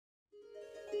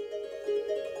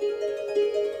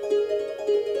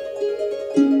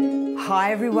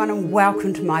Hi everyone and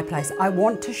welcome to my place. I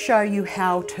want to show you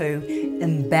how to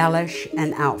embellish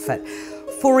an outfit.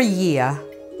 For a year,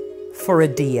 for a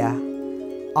dear,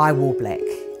 I wore black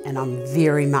and I'm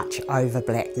very much over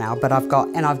black now, but I've got,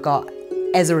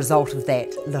 as a result of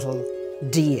that little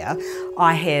dear,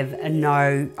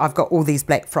 I've got all these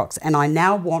black frocks and I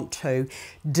now want to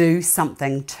do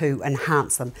something to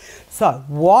enhance them. So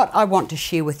what I want to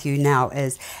share with you now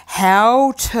is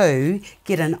how to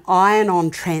get an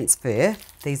iron-on transfer.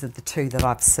 These are the two that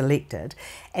I've selected,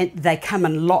 and they come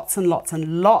in lots and lots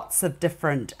and lots of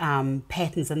different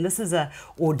patterns, and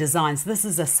or designs. This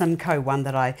is a Simcoe one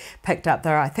that I picked up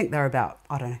there. I think they're about,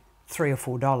 I don't know, $3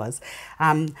 or $4.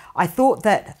 I thought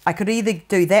that I could either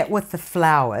do that with the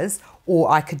flowers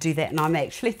or I could do that, and I'm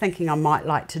actually thinking I might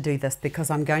like to do this because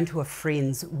I'm going to a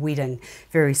friend's wedding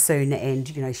very soon, and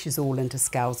you know, she's all into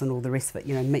scales and all the rest of it,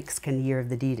 you know, Mexican Year of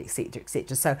the Dead, etc,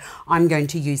 etc. So I'm going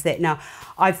to use that. Now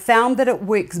I've found that it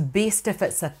works best if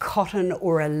it's a cotton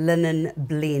or a linen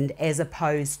blend as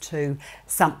opposed to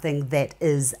something that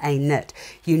is a knit.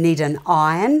 You need an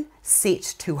iron set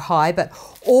to high, but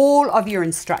all of your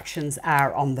instructions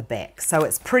are on the back, so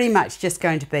it's pretty much just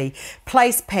going to be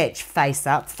place patch face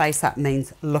up. Face up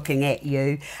means looking at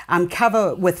you.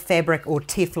 Cover with fabric or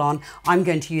Teflon. I'm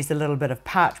going to use a little bit of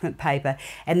parchment paper,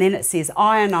 and then it says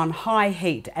iron on high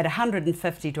heat at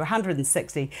 150 to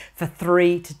 160 for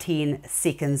 3 to 10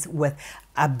 seconds with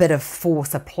a bit of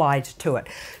force applied to it.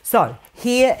 So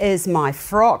here is my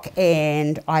frock,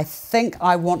 and I think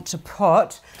I want to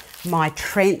put my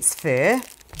transfer,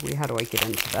 how do I get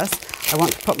into this? I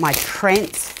want to put my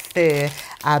transfer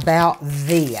about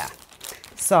there.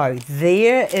 So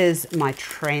there is my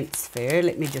transfer.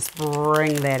 Let me just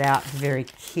bring that out very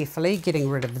carefully, getting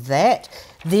rid of that.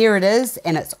 There it is,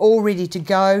 and it's all ready to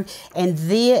go. And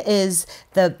there is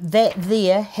that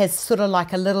there has sort of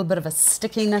like a little bit of a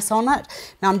stickiness on it.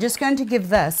 Now I'm just going to give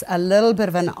this a little bit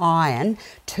of an iron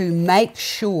to make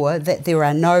sure that there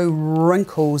are no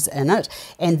wrinkles in it.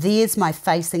 And there's my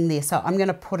facing there, so I'm going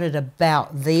to put it about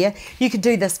there. You could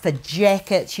do this for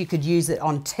jackets, you could use it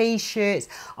on t-shirts.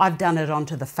 I've done it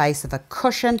onto the face of a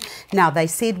cushion. Now they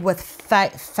said with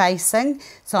facing,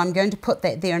 so I'm going to put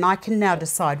that there, and I can now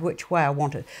decide which way I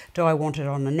want it. Do I want it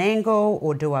on an angle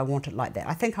or do I want it like that?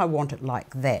 I think I want it like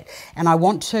that, and I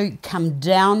want to come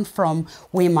down from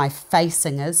where my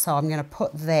facing is, so I'm going to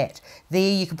put that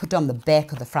there. You can put it on the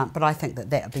back or the front, but I think that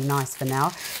that would be nice for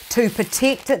now. To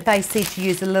protect it, they said to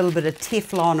use a little bit of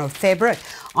Teflon or fabric.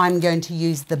 I'm going to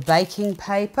use the baking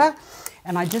paper,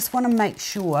 and I just want to make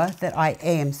sure that I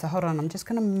am. So hold on, I'm just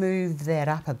going to move that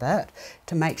up a bit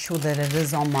to make sure that it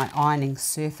is on my ironing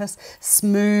surface.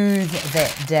 Smooth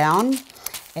that down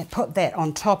and put that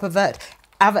on top of it.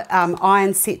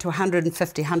 Iron set to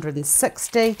 150,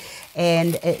 160,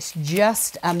 and it's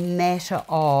just a matter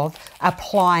of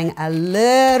applying a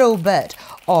little bit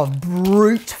of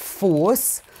brute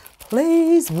force.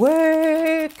 Please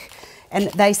work. And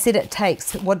they said it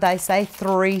takes, what they say,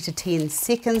 3 to 10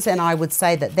 seconds, and I would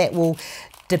say that that will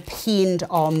depend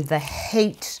on the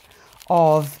heat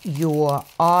of your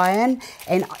iron,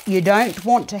 and you don't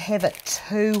want to have it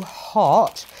too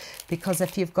hot, because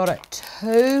if you've got it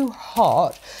too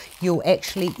hot, you'll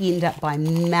actually end up by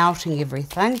melting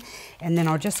everything. And then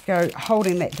I'll just go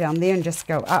holding that down there and just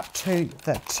go up to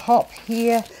the top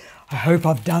here. I hope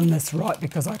I've done this right,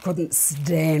 because I couldn't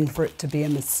stand for it to be a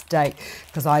mistake,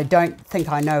 because I don't think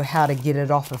I know how to get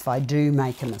it off if I do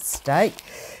make a mistake.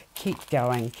 Keep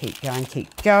going, keep going,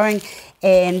 keep going.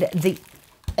 And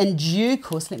in due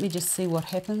course, let me just see what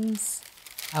happens.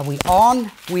 Are we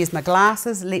on? Where's my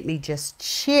glasses? Let me just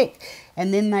check.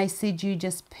 And then they said you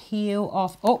just peel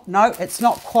off. Oh, no, it's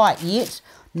not quite yet.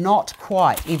 Not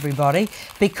quite, everybody,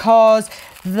 because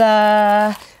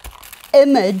the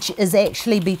image is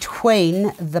actually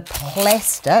between the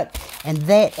plastic, and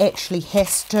that actually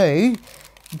has to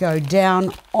go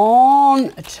down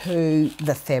onto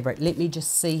the fabric. Let me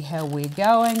just see how we're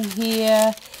going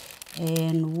here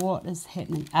and what is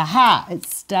happening. Aha,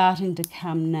 it's starting to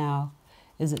come now.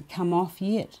 Has it come off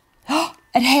yet? Oh,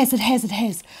 it has, it has, it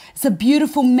has. It's a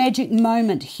beautiful magic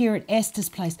moment here at Astar's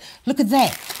place. Look at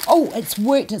that. Oh, it's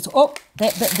worked. Oh,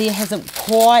 that bit there hasn't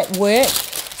quite worked.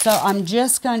 So I'm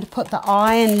just going to put the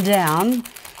iron down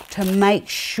to make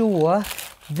sure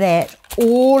that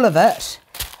all of it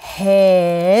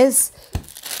has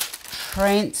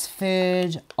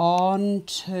transferred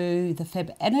onto the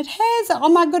fabric. And it has. Oh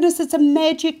my goodness, it's a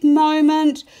magic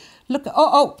moment. Look,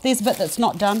 oh, there's a bit that's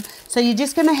not done. So you're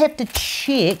just going to have to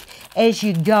check as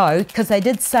you go, because they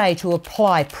did say to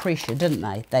apply pressure, didn't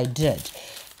they? They did.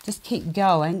 Just keep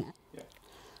going.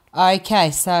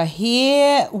 Okay, so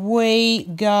here we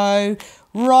go,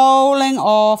 rolling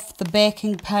off the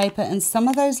backing paper, and some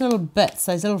of those little bits,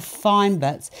 those little fine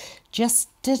bits, just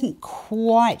didn't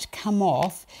quite come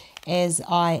off as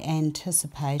I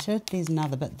anticipated. There's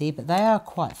another bit there, but they are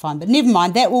quite fine. But never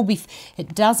mind, that will be,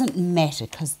 it doesn't matter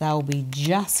because they'll be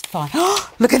just fine.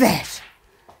 Oh, look at that.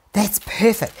 That's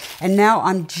perfect. And now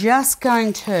I'm just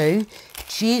going to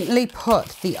gently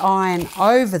put the iron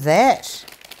over that.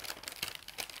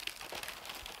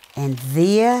 And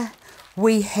there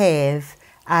we have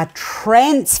a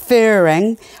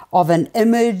transferring of an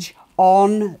image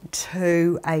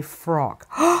onto a frock.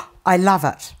 I love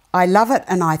it. I love it,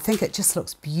 and I think it just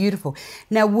looks beautiful.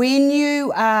 Now, when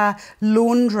you are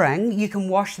laundering, you can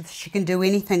wash this, you can do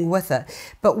anything with it.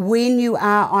 But when you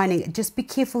are ironing it, just be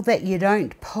careful that you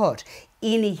don't put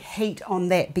any heat on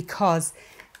that because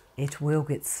it will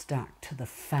get stuck to the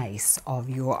face of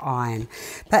your iron.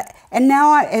 And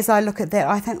now as I look at that,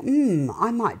 I think,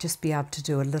 I might just be able to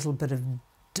do a little bit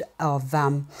of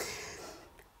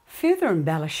further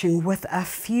embellishing with a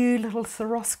few little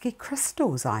Swarovski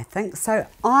crystals, I think. So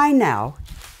I now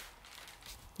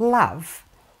love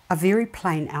a very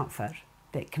plain outfit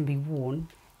that can be worn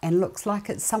and looks like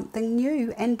it's something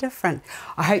new and different.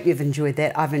 I hope you've enjoyed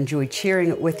that. I've enjoyed sharing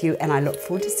it with you, and I look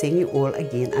forward to seeing you all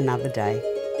again another day.